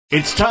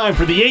It's time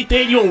for the 8th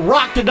annual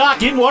Rock the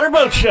Dock In-Water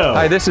Boat Show.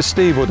 Hi, this is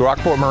Steve with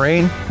Rockport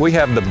Marine. We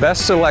have the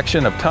best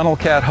selection of tunnel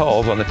cat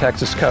hulls on the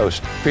Texas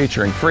coast,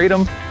 featuring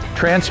Freedom,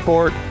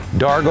 Transport,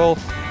 Dargle,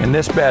 and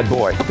this bad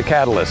boy, the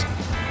Catalyst.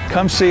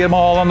 Come see them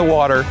all on the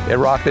water at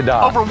Rock the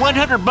Dock. Over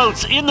 100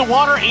 boats in the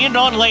water and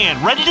on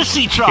land, ready to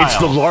sea trial. It's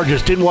the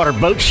largest in-water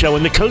boat show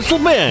in the coastal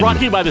bend. Brought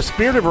to you by the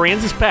Spirit of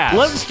Aransas Pass,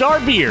 Lone Star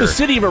Beer, the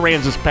City of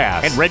Aransas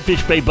Pass, and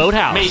Redfish Bay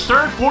Boathouse. May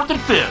 3rd, 4th, and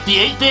 5th, the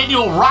 8th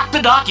annual Rock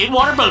the Dock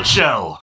In-Water Boat Show.